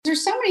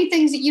There's so many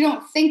things that you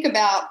don't think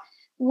about,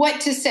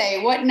 what to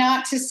say, what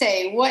not to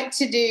say, what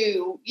to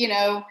do,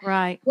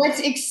 right,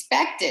 what's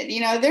expected.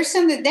 There's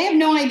some that they have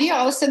no idea.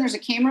 All of a sudden there's a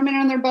cameraman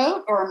on their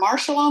boat or a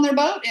marshal on their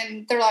boat,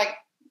 and they're like,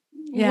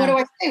 what do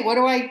I say? What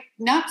do I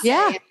not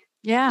say?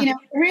 Yeah. It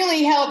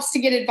really helps to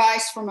get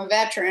advice from a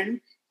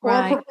veteran or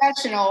a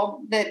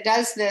professional that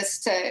does this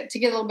to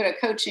get a little bit of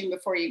coaching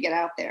before you get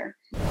out there.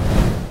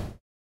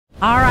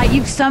 All right.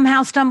 You've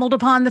somehow stumbled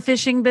upon the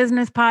Fishing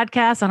Business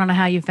Podcast. I don't know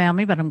how you found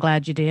me, but I'm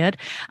glad you did.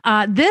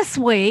 This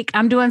week,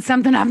 I'm doing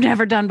something I've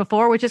never done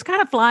before, which is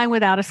kind of flying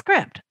without a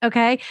script.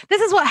 Okay.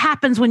 This is what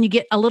happens when you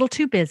get a little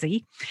too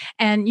busy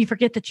and you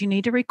forget that you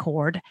need to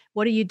record.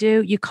 What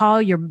do? You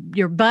call your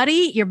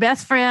buddy, your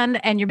best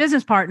friend, and your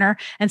business partner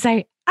and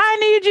say, I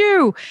need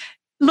you.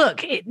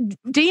 Look,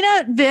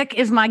 Dina Vick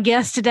is my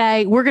guest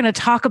today. We're going to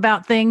talk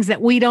about things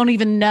that we don't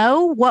even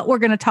know what we're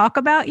going to talk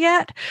about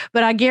yet,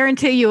 but I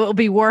guarantee you it will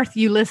be worth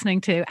you listening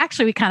to.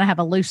 Actually, we kind of have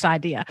a loose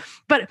idea.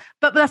 But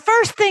the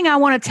first thing I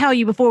want to tell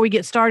you before we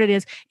get started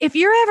is if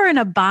you're ever in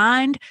a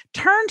bind,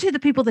 turn to the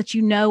people that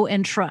you know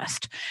and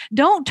trust.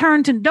 Don't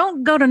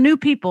go to new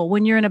people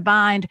when you're in a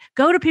bind.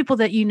 Go to people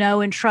that you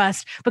know and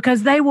trust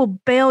because they will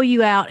bail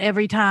you out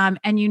every time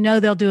and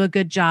they'll do a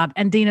good job.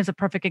 And Dina's a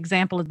perfect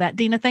example of that.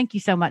 Dina, thank you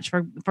so much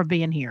for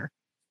being here.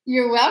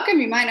 You're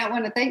welcome. You might not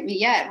want to thank me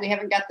yet. We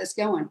haven't got this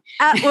going.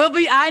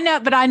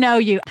 I know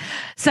you.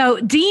 So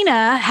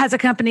Dina has a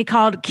company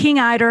called King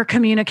Eider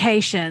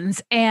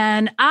Communications,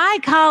 and I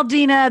call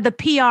Dina the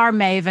PR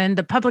maven,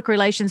 the public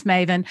relations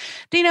maven.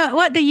 Dina,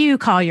 what do you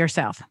call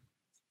yourself?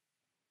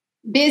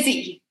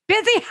 Busy.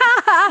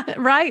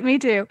 Right? Me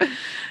too.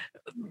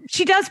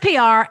 She does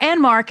PR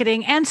and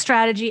marketing and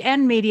strategy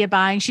and media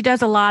buying. She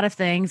does a lot of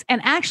things. And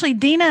actually,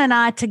 Dina and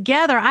I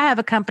together, I have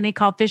a company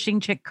called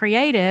Fishing Chick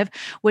Creative,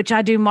 which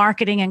I do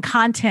marketing and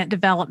content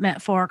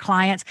development for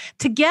clients.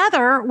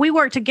 Together, we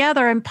work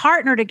together and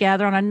partner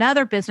together on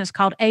another business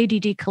called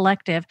ADD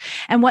Collective.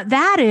 And what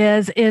that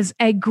is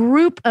a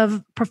group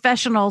of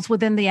professionals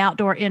within the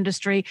outdoor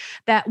industry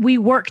that we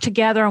work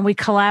together and we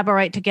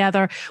collaborate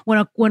together.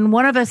 When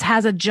one of us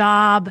has a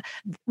job,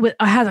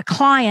 has a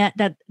client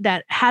that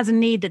has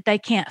a need that they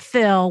can't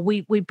fill,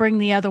 we bring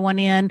the other one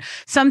in.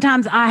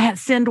 Sometimes I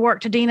send work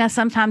to Dina,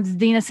 sometimes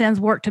Dina sends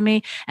work to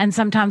me, and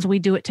sometimes we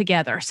do it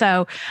together.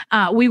 So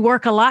we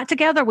work a lot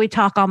together. We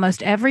talk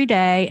almost every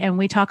day, and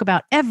we talk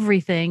about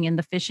everything in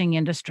the fishing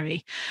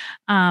industry.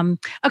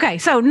 Okay,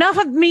 so enough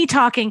of me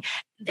talking.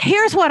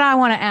 Here's what I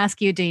want to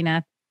ask you,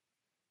 Dina.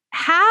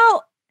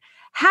 How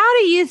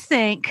do you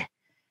think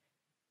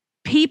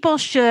people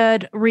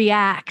should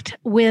react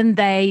when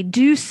they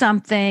do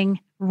something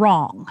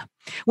wrong?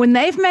 When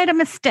they've made a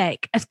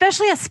mistake,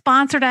 especially a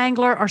sponsored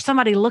angler or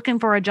somebody looking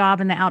for a job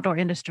in the outdoor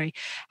industry,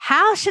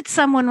 how should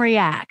someone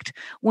react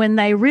when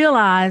they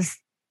realize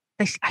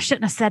I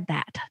shouldn't have said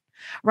that,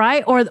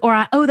 right? Or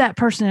I owe that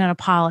person an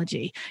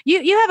apology.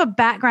 You have a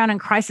background in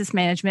crisis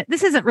management.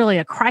 This isn't really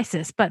a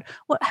crisis, but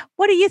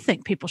what do you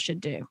think people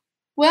should do?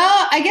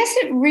 Well, I guess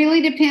it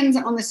really depends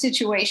on the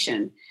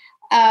situation.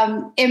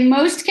 In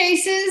most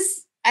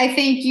cases, I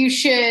think you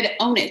should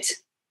own it.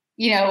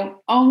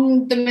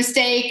 Own the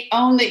mistake,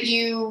 own that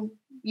you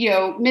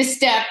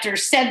misstepped or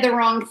said the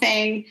wrong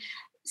thing.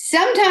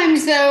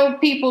 Sometimes, though,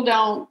 people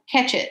don't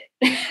catch it.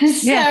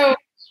 So,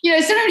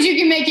 sometimes you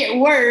can make it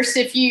worse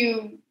if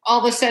you all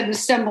of a sudden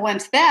stumble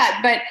into that.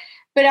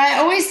 But I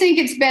always think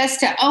it's best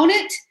to own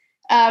it.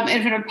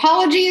 If an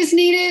apology is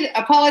needed,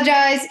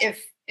 apologize.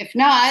 If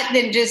not,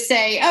 then just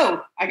say,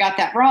 oh, I got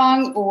that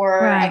wrong,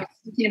 or I was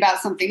thinking about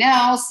something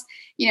else,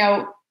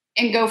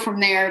 and go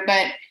from there.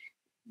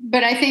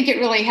 But I think it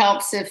really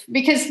helps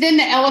because then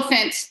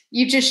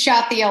you just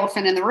shot the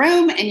elephant in the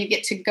room and you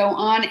get to go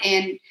on.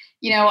 And,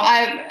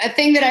 a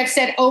thing that I've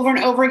said over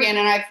and over again,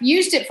 and I've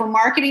used it for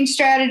marketing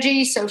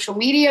strategy, social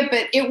media,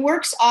 but it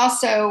works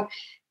also,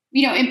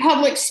 in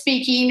public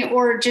speaking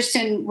or just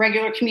in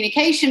regular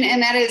communication.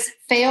 And that is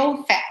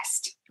fail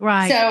fast.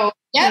 Right. So,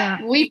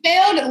 we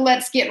failed.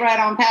 Let's get right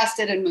on past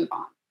it and move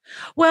on.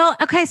 Well,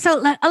 okay. So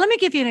let me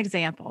give you an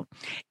example.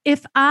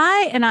 If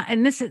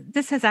and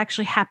this has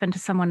actually happened to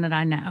someone that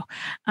I know.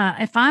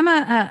 If I'm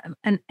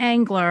an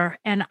angler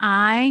and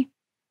I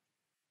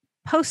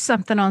post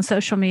something on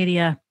social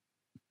media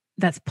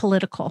that's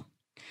political,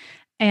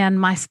 and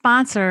my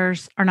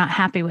sponsors are not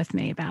happy with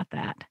me about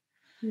that.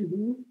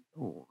 Mm-hmm.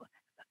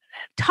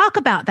 Talk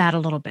about that a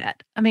little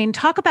bit. I mean,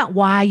 talk about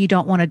why you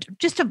don't want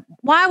to,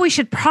 why we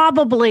should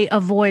probably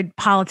avoid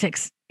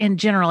politics in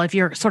general if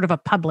you're sort of a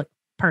public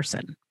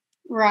person.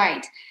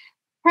 Right.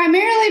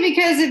 Primarily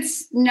because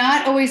it's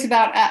not always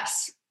about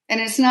us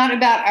and it's not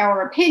about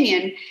our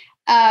opinion.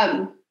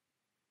 And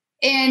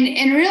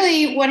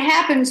really what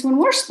happens when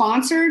we're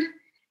sponsored,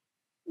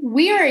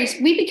 we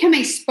become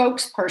a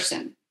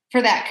spokesperson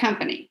for that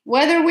company.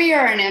 Whether we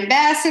are an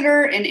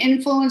ambassador, an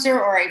influencer,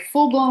 or a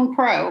full-blown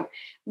pro,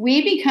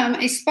 we become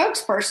a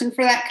spokesperson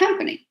for that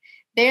company.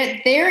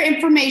 Their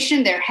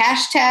information, their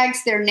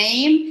hashtags, their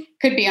name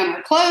could be on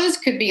our clothes,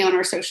 could be on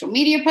our social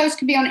media posts,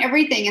 could be on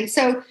everything. And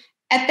so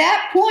at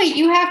that point,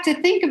 you have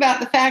to think about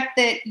the fact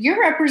that you're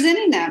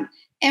representing them.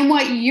 And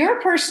what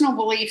your personal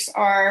beliefs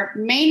are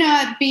may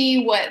not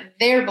be what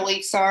their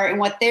beliefs are and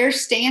what their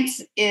stance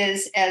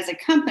is as a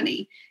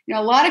company. You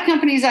know, a lot of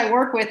companies I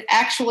work with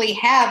actually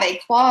have a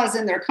clause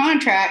in their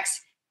contracts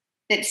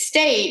that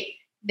state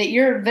that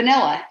you're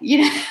vanilla,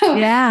 you know.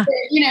 Yeah.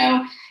 You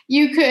know,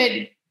 you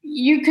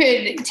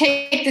could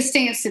take the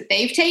stance that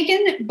they've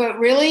taken, but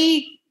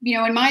really, you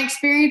know, in my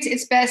experience,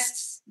 it's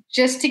best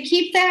just to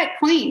keep that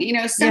clean. You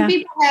know, some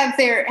people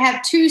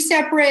have two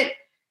separate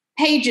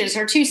pages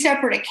or two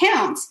separate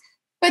accounts,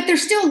 but they're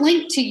still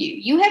linked to you.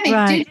 You have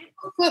a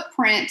digital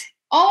footprint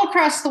all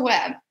across the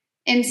web.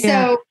 And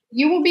so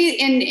you will be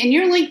and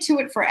you're linked to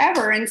it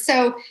forever. And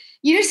so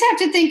you just have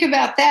to think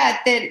about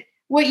that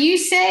what you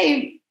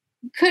say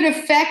could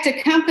affect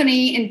a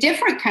company in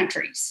different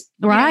countries.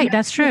 Right. You know,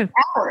 that's true.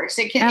 Ours.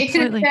 It can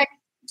affect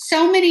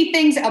so many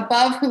things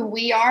above who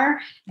we are.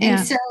 And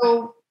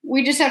so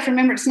we just have to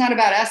remember it's not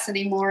about us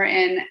anymore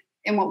and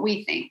what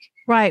we think.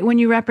 Right. When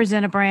you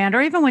represent a brand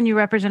or even when you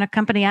represent a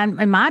company,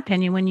 in my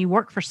opinion, when you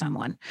work for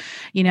someone,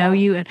 you know,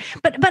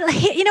 but,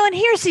 you know, and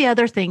here's the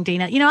other thing,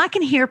 Dina, you know, I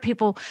can hear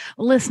people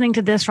listening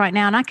to this right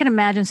now, and I can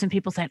imagine some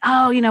people saying,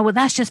 oh, you know, well,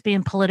 that's just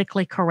being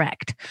politically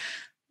correct.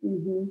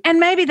 Mm-hmm. And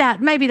maybe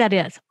that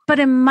is. But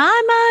in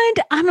my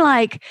mind, I'm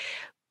like,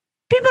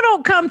 people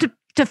don't come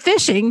to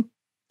fishing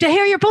to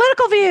hear your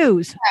political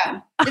views.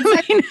 No.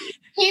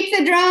 Keep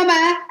the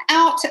drama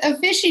out of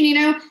fishing. You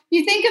know,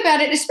 you think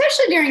about it,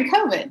 especially during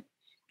COVID.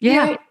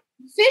 Yeah. You know,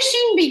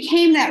 fishing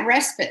became that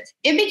respite.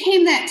 It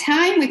became that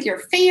time with your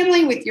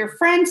family, with your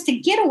friends to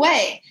get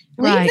away.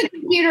 Leave the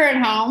computer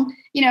at home,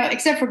 you know,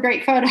 except for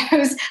great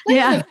photos.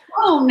 Leave the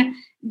phone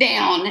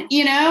down,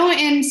 you know,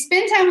 and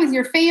spend time with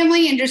your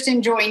family and just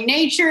enjoy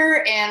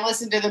nature and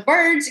listen to the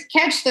birds,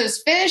 catch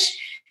those fish,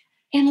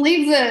 and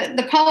leave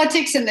the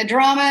politics and the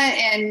drama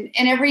and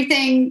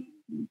everything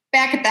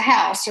back at the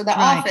house or the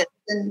office.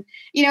 And,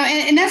 you know,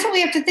 and that's what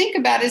we have to think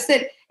about is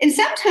that, and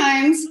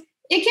sometimes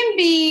it can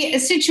be a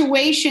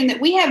situation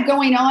that we have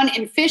going on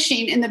in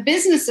fishing, in the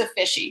business of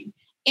fishing,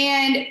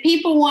 and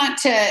people want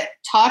to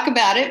talk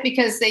about it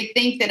because they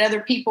think that other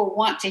people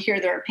want to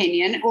hear their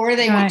opinion or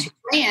they want to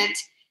rant.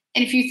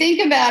 And if you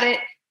think about it,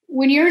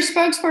 when you're a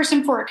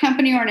spokesperson for a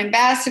company or an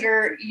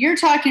ambassador, you're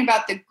talking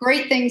about the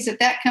great things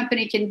that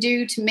company can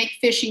do to make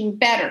fishing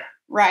better,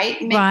 right?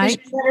 Make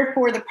fishing better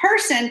for the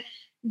person.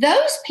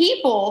 Those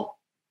people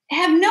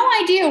have no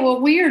idea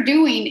what we are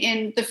doing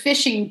in the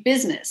fishing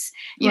business.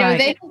 You know,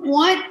 they don't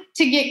want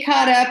to get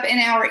caught up in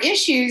our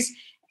issues.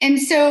 And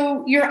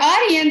so your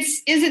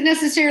audience isn't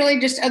necessarily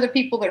just other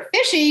people that are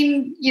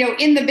fishing, you know,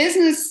 in the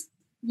business.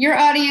 Your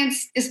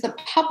audience is the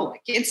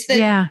public. It's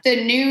the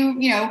new,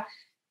 you know,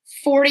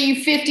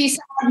 40, 50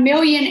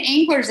 million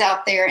anglers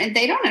out there, and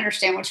they don't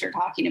understand what you're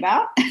talking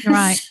about.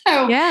 Right.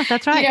 So, yeah,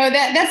 that's right. You know,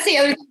 that's the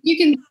other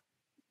thing.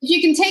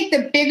 You can take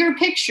the bigger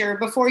picture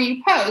before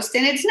you post.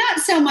 And it's not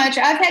so much,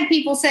 I've had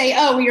people say,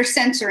 oh, you're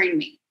censoring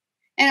me.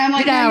 And I'm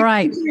like,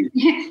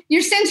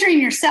 you're censoring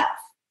yourself.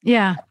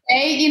 Yeah.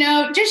 Okay. You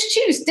know, just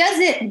choose. Does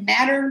it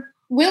matter?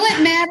 Will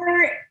it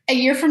matter a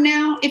year from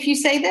now if you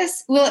say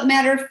this? Will it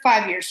matter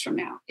 5 years from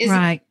now? If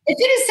it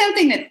is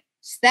something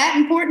that's that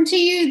important to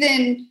you,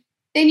 then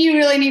you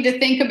really need to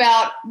think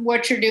about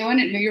what you're doing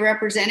and who you're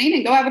representing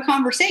and go have a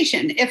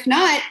conversation. If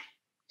not,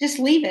 just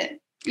leave it.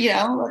 You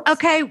know.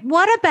 Okay.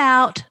 What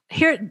about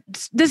here?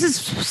 This is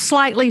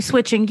slightly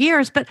switching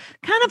gears, but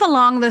kind of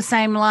along the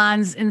same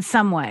lines in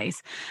some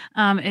ways.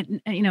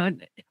 You know,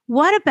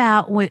 what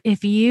about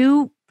if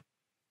you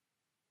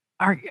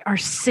are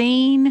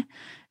seen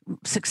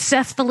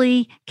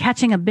successfully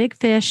catching a big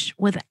fish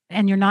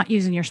and you're not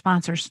using your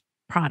sponsor's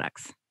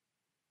products?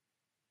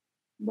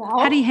 Well,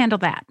 how do you handle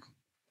that?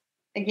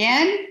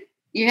 Again,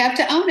 you have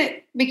to own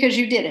it because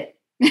you did it.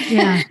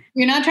 Yeah.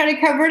 You're not trying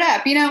to cover it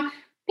up. You know,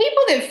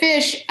 people that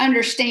fish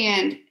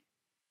understand,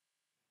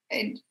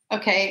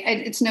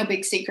 it's no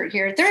big secret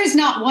here. There is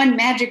not one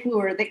magic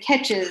lure that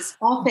catches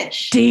all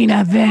fish.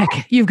 Dina, Vic,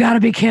 you've got to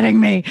be kidding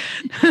me.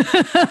 You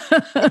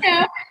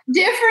know,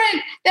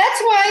 different.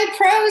 That's why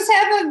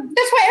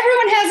that's why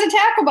everyone has a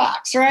tackle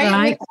box,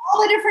 right? With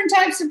all the different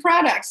types of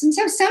products. And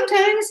so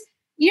sometimes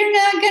you're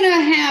not going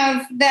to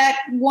have that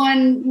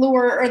one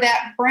lure or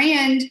that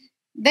brand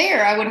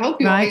there. I would hope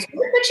you always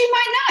would, but you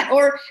might not.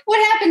 Or what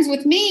happens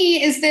with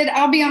me is that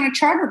I'll be on a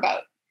charter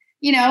boat.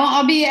 You know,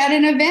 I'll be at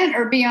an event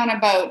or be on a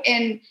boat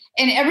and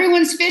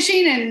everyone's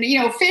fishing and, you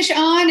know, fish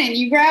on and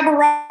you grab a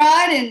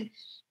rod and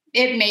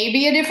it may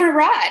be a different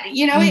rod.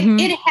 You know,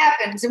 it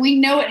happens and we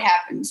know it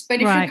happens.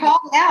 But if you're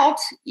called out,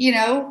 you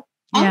know,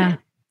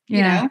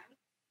 you know,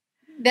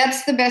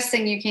 that's the best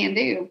thing you can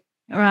do.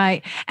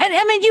 Right. And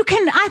I mean,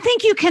 I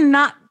think you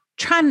cannot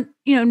try,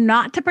 you know,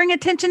 not to bring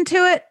attention to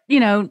it, you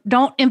know,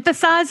 don't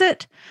emphasize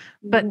it,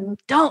 but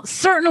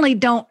certainly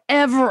don't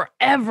ever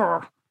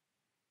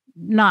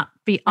not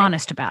be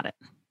honest about it.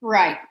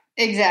 Right.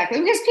 Exactly.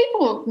 Because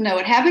people know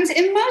it happens.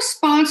 And most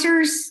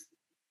sponsors,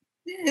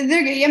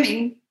 they're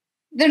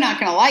not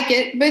going to like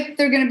it, but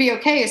they're going to be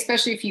okay,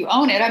 especially if you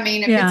own it. I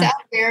mean, if it's out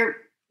there,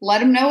 let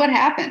them know what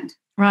happened.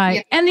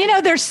 Right. Yeah.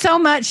 And there's so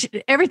much,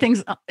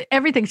 everything's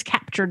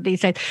captured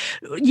these days.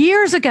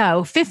 Years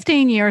ago,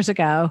 15 years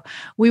ago,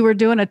 we were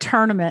doing a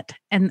tournament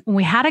and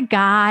we had a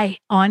guy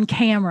on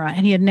camera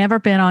and he had never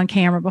been on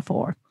camera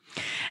before.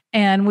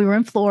 And we were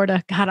in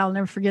Florida. God, I'll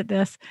never forget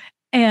this.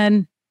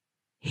 And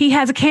he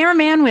has a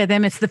cameraman with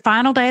him. It's the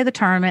final day of the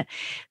tournament.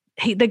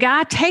 The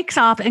guy takes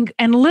off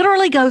and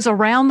literally goes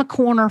around the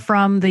corner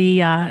from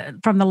the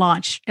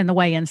launch and the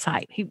weigh-in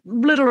site. He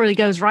literally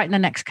goes right in the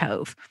next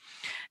cove.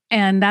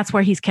 And that's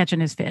where he's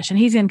catching his fish. And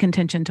he's in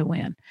contention to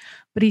win.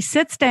 But he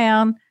sits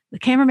down, the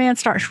cameraman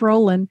starts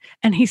rolling,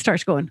 and he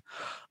starts going,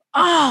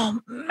 oh,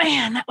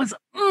 man, that was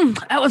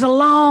a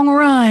long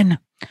run.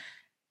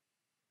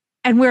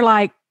 And we're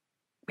like,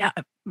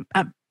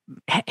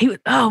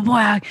 oh,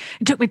 boy,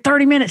 it took me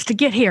 30 minutes to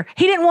get here.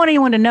 He didn't want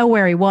anyone to know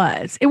where he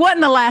was. It wasn't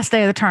the last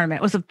day of the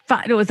tournament.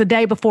 It was the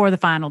day before the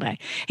final day.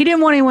 He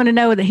didn't want anyone to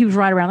know that he was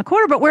right around the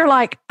corner. But we're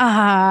like,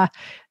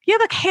 you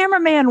have a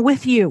cameraman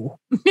with you.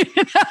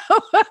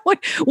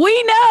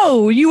 We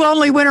know you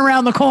only went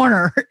around the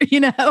corner,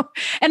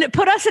 and it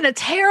put us in a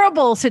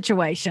terrible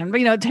situation,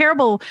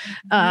 terrible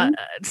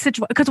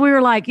situation, because we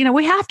were like,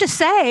 we have to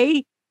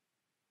say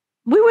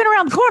we went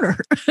around the corner,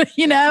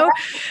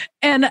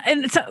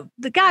 and so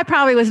the guy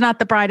probably was not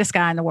the brightest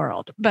guy in the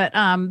world, but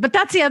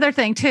that's the other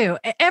thing too.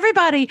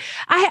 Everybody,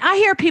 I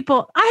hear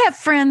people, I have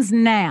friends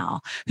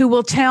now who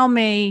will tell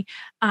me,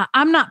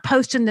 I'm not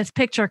posting this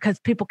picture because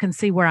people can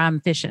see where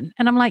I'm fishing.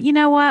 And I'm like, you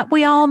know what?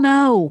 We all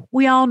know.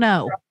 We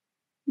know.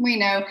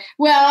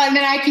 Well, and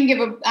then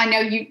I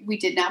know we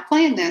did not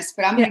plan this,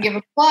 but I'm going to give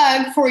a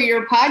plug for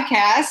your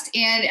podcast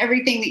and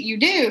everything that you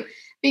do,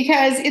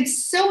 because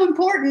it's so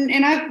important.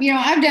 And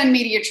I've done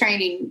media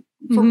training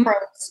for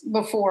pros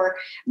before,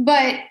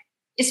 but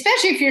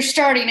especially if you're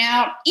starting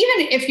out,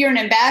 even if you're an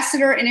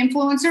ambassador, an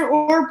influencer,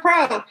 or a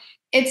pro,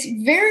 it's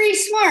very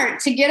smart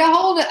to get a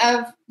hold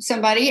of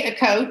somebody, a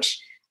coach,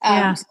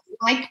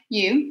 like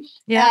you,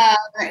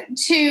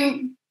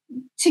 to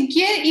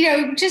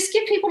get, just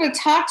get people to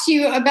talk to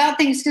you about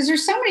things, because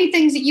there's so many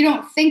things that you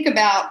don't think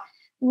about,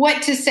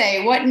 what to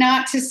say, what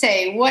not to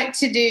say, what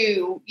to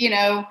do,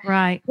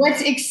 right,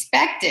 what's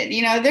expected.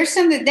 There's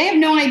some that they have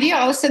no idea.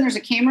 All of a sudden there's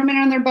a cameraman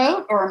on their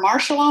boat or a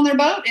marshal on their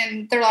boat,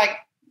 and they're like,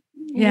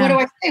 what do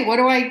I say? What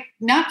do I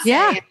not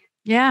say?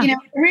 Yeah. It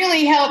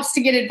really helps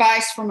to get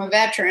advice from a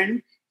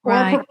veteran or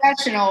a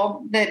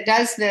professional that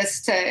does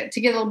this to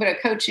get a little bit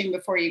of coaching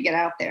before you get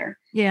out there.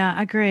 Yeah,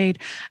 agreed.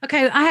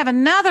 Okay. I have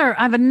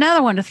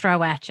another one to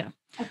throw at you.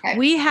 Okay.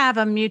 We have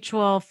a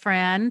mutual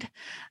friend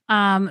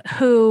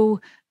who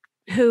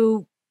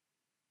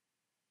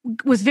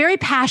was very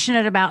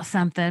passionate about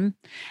something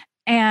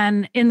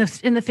and in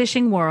the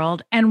fishing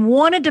world, and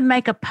wanted to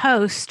make a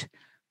post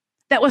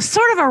that was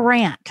sort of a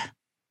rant.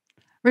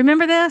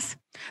 Remember this?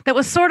 That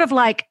was sort of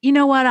like,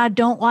 what I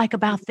don't like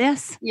about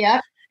this?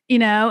 Yeah.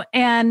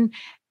 And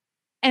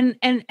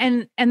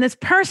this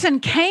person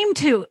came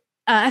to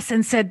us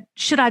and said,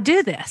 should I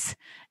do this?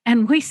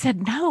 And we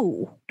said,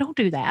 no, don't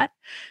do that.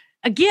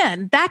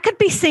 Again, that could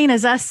be seen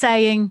as us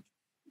saying,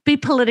 be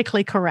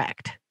politically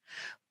correct.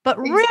 But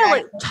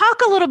really,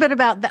 talk a little bit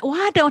about that.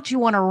 Why don't you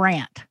want to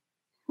rant?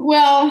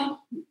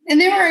 Well,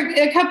 and there were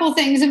a couple of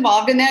things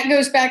involved, and that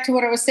goes back to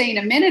what I was saying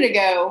a minute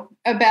ago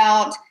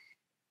about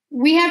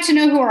we have to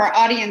know who our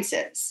audience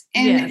is.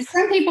 And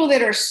some people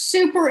that are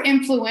super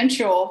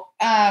influential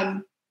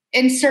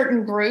in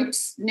certain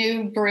groups,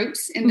 new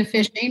groups into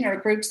fishing, or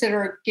groups that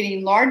are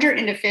getting larger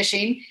into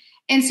fishing.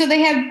 And so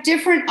they have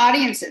different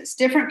audiences,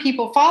 different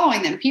people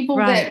following them, people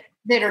that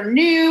are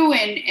new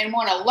and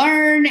want to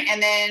learn,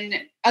 and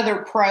then other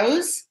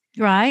pros.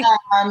 Right.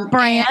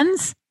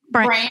 Brands,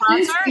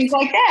 things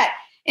like that.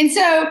 And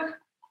so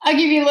I'll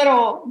give you a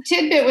little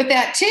tidbit with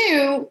that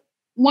too.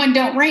 One,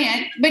 don't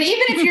rant. But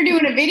even if you're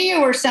doing a video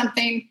or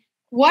something,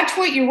 watch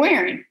what you're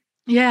wearing.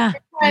 Yeah.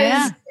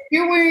 Because if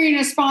you're wearing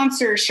a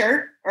sponsor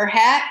shirt or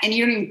hat and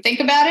you don't even think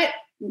about it,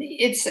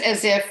 it's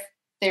as if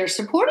they're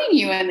supporting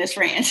you in this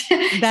rant.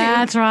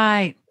 That's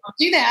right. Don't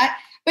do that.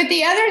 But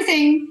the other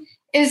thing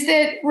is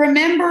that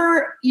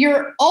remember,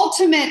 your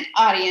ultimate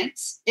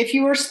audience, if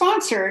you were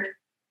sponsored,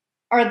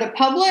 are the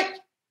public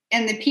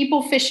and the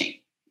people fishing,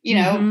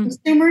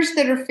 consumers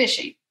that are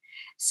fishing.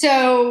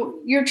 So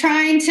you're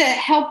trying to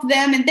help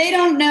them, and they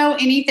don't know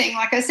anything,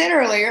 like I said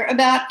earlier,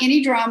 about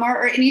any drama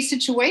or any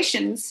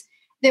situations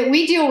that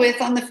we deal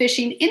with on the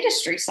fishing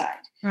industry side.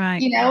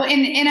 Right.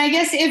 And I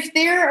guess if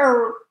there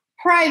are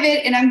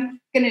private, and I'm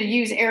going to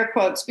use air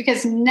quotes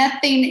because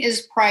nothing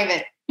is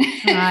private.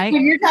 Right.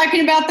 When you're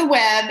talking about the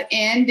web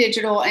and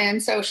digital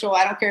and social,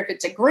 I don't care if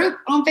it's a group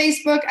on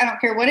Facebook, I don't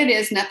care what it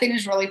is, nothing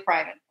is really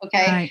private.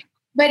 Okay. Right.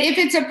 But if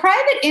it's a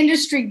private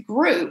industry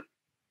group,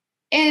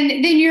 and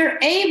then you're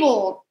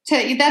able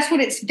to, that's what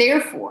it's there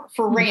for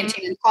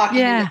ranting and talking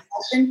and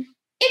discussion.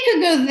 It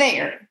could go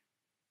there.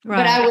 Right.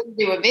 But I wouldn't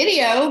do a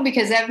video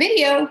because that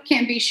video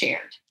can be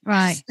shared.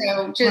 Right.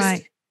 So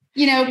just,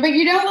 but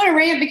you don't want to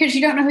rant because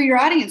you don't know who your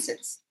audience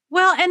is.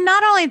 Well, and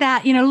not only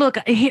that, look,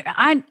 here,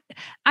 I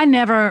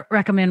never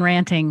recommend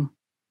ranting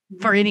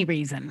for any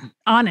reason.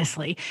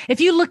 Honestly, if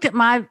you looked at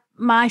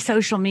my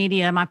social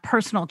media, my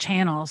personal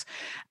channels,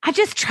 I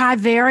just try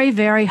very,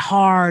 very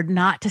hard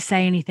not to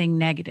say anything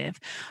negative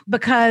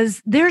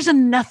because there's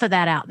enough of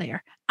that out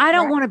there. I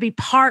don't want to be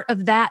part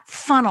of that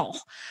funnel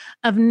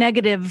of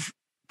negative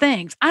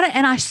things.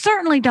 I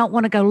certainly don't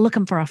want to go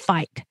looking for a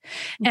fight.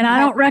 And I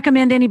don't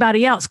recommend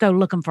anybody else go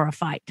looking for a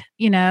fight,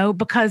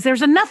 because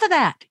there's enough of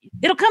that.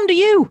 It'll come to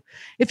you.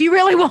 If you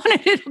really want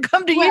it, it'll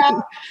come to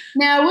you.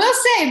 Now, we'll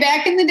say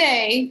back in the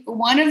day,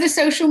 one of the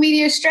social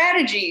media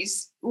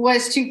strategies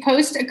was to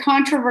post a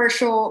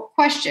controversial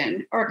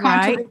question or a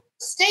controversial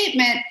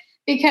statement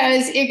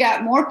because it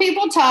got more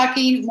people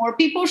talking, more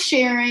people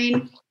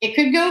sharing. It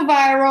could go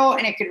viral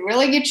and it could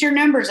really get your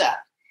numbers up.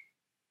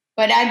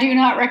 But I do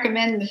not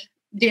recommend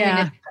doing it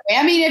that way.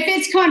 I mean, if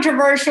it's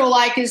controversial,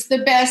 like is the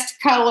best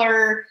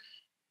color,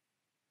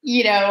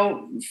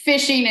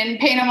 fishing in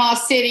Panama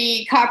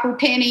City, copper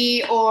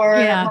penny or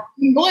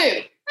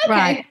blue.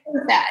 Okay,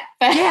 with that.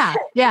 But,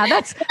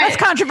 that's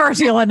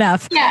controversial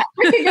enough. Yeah,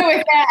 we could go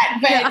with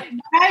that.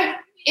 But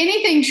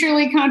anything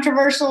truly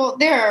controversial,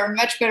 there are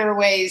much better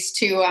ways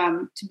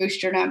to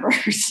boost your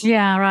numbers.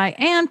 Yeah, right.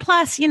 And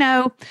plus,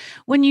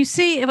 when you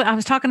see, I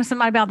was talking to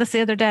somebody about this the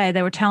other day.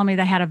 They were telling me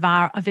they had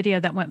a video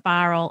that went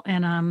viral,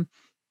 and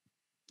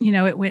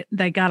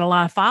they got a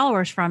lot of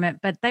followers from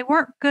it, but they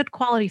weren't good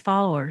quality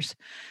followers.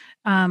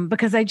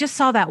 Because they just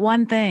saw that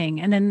one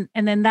thing and then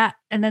they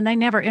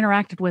never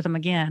interacted with them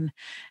again.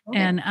 Okay.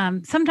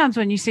 And sometimes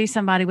when you see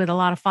somebody with a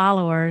lot of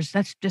followers,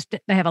 that's just,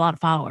 they have a lot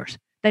of followers.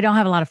 They don't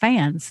have a lot of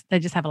fans. They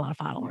just have a lot of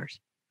followers.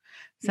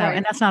 So,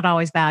 and that's not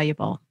always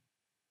valuable.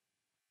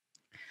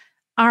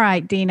 All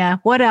right,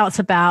 Dina, what else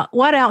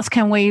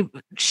can we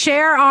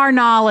share our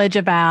knowledge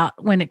about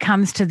when it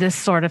comes to this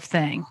sort of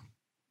thing?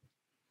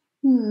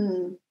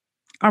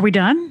 Are we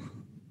done?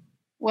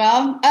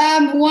 Well,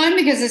 one,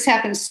 because this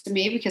happens to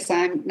me because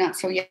I'm not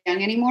so young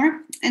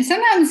anymore. And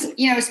sometimes,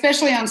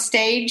 especially on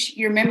stage,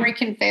 your memory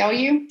can fail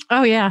you.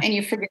 Oh, yeah. And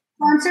you forget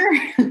the sponsor.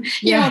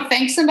 You don't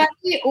thank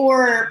somebody,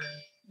 or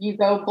you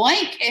go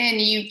blank and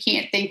you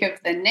can't think of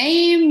the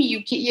name.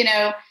 You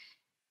can't,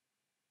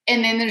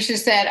 and then there's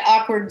just that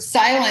awkward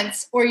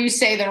silence, or you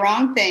say the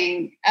wrong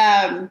thing.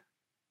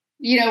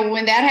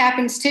 When that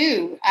happens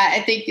too, I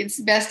think it's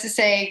best to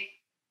say,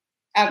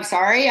 I'm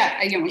sorry.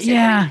 I don't want to say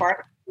the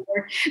part.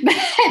 But,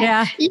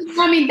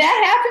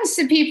 that happens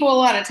to people a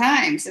lot of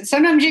times. And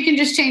sometimes you can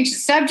just change the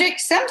subject.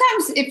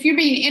 Sometimes if you're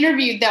being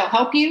interviewed, they'll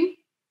help you.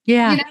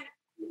 Yeah.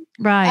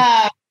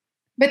 Right.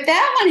 But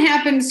that one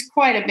happens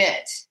quite a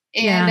bit.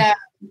 And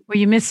where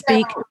you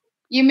misspeak.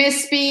 You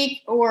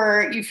misspeak,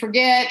 or you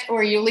forget,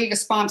 or you leave a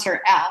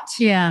sponsor out.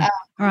 Yeah.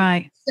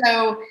 Right.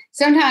 So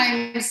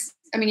sometimes,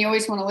 you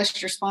always want to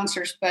list your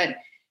sponsors, but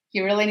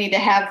you really need to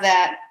have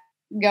that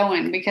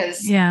going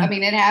because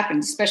it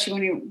happens, especially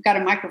when you've got a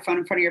microphone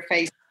in front of your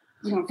face.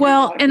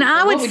 Well, and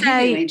I would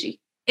say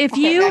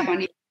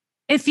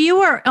if you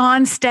were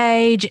on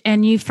stage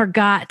and you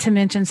forgot to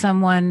mention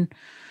someone,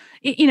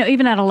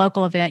 even at a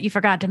local event, you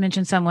forgot to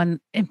mention someone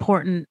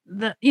important,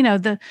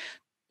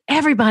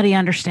 everybody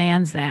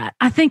understands that.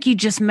 I think you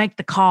just make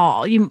the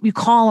call. You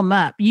call them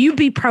up. You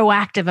be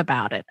proactive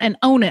about it and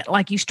own it,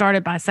 like you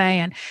started by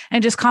saying,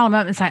 and just call them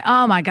up and say,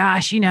 "Oh my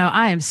gosh,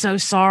 I am so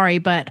sorry,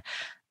 but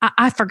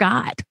I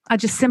forgot. I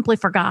just simply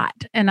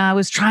forgot. And I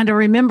was trying to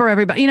remember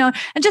everybody, and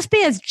just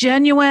be as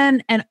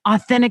genuine and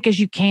authentic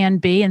as you can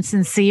be and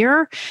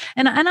sincere.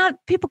 And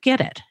people get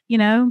it,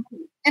 And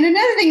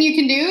another thing you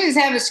can do is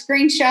have a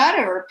screenshot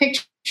or a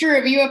picture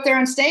of you up there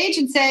on stage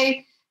and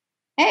say,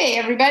 "Hey,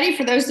 everybody,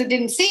 for those that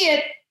didn't see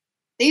it,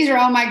 these are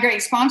all my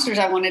great sponsors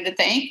I wanted to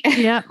thank."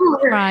 Yeah,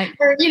 right.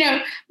 Or,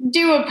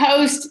 do a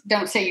post.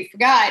 Don't say you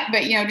forgot,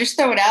 but, just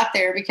throw it out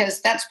there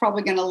because that's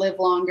probably going to live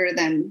longer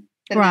than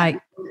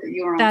right.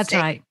 You were on That's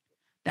stage. Right.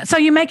 So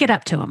you make it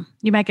up to them.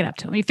 You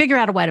figure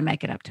out a way to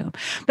make it up to them.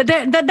 But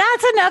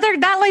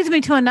that leads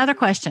me to another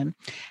question.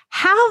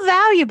 How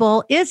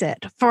valuable is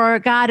it for a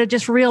guy to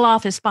just reel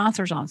off his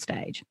sponsors on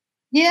stage?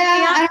 Yeah.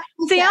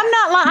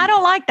 I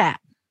don't like that.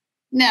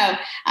 No,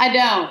 I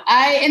don't.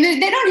 And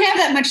they don't have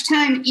that much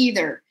time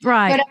either.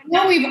 Right. But I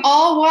know we've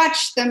all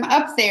watched them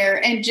up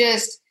there and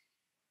just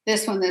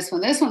this one.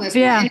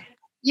 Yeah. And,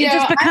 it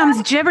just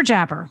becomes jibber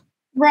jabber.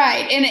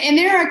 Right. And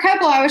there are a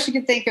couple, I wish I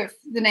could think of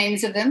the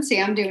names of them. See,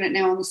 I'm doing it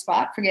now on the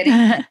spot, forgetting.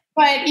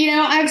 But,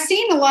 I've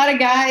seen a lot of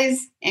guys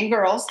and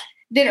girls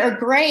that are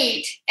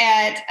great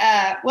at,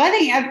 I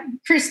think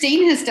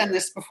Christine has done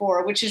this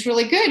before, which is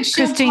really good.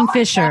 Christine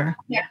Fisher.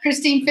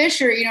 Christine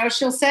Fisher,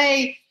 she'll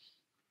say,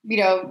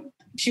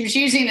 she was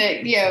using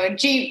a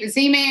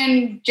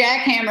Z-Man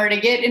jackhammer to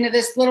get into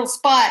this little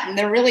spot, and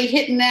they're really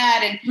hitting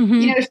that. And,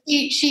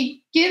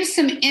 she gives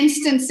some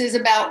instances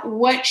about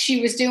what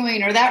she was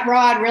doing, or that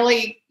rod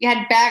really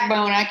had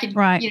backbone. I could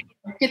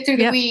get through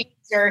the weeds,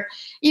 or,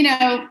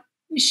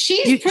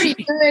 she's pretty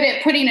good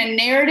at putting a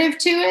narrative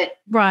to it.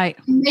 Right.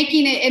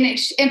 Making it,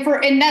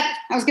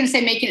 I was going to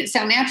say making it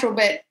sound natural,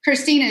 but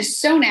Christina is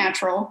so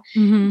natural.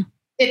 Mm-hmm.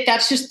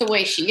 that's just the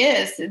way she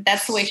is.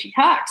 That's the way she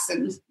talks.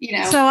 And,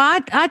 So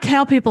I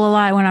tell people a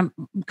lot when I'm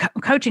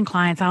coaching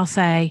clients, I'll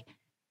say,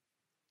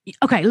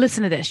 okay,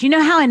 listen to this. You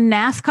know how in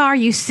NASCAR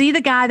you see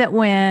the guy that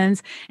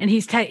wins and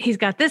he's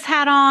got this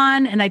hat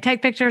on and they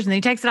take pictures and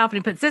he takes it off and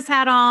he puts this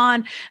hat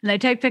on and they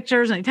take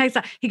pictures and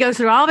he goes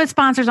through all of his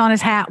sponsors on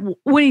his hat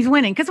when he's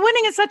winning, because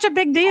winning is such a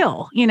big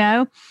deal,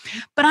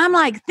 But I'm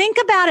like, think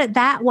about it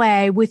that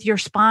way with your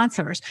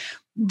sponsors.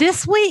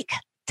 This week,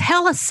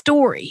 tell a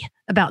story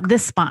about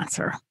this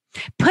sponsor.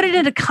 Put it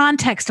into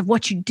context of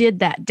what you did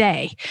that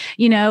day,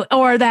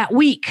 or that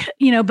week,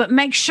 but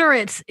make sure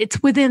it's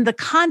within the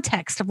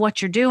context of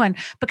what you're doing,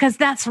 because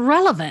that's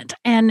relevant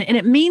and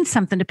it means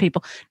something to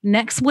people.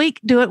 Next week,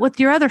 do it with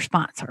your other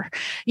sponsor.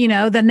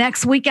 The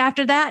next week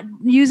after that,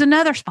 use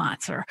another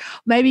sponsor.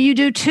 Maybe you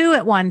do 2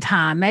 at one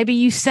time. Maybe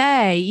you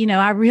say,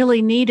 I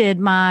really needed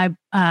my,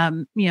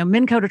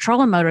 Minn Kota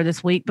trolling motor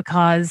this week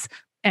because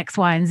X,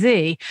 Y, and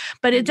Z.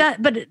 But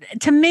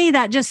to me,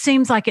 that just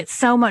seems like it's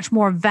so much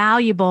more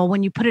valuable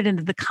when you put it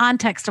into the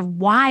context of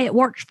why it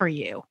worked for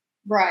you.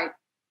 Right.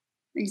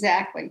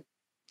 Exactly.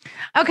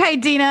 Okay,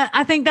 Dina,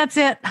 I think that's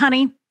it,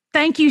 honey.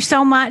 Thank you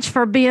so much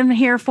for being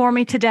here for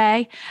me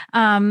today.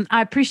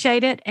 I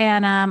appreciate it.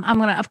 And I'm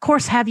going to, of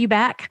course, have you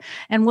back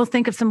and we'll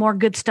think of some more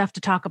good stuff to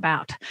talk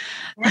about.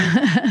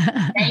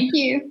 Thank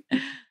you.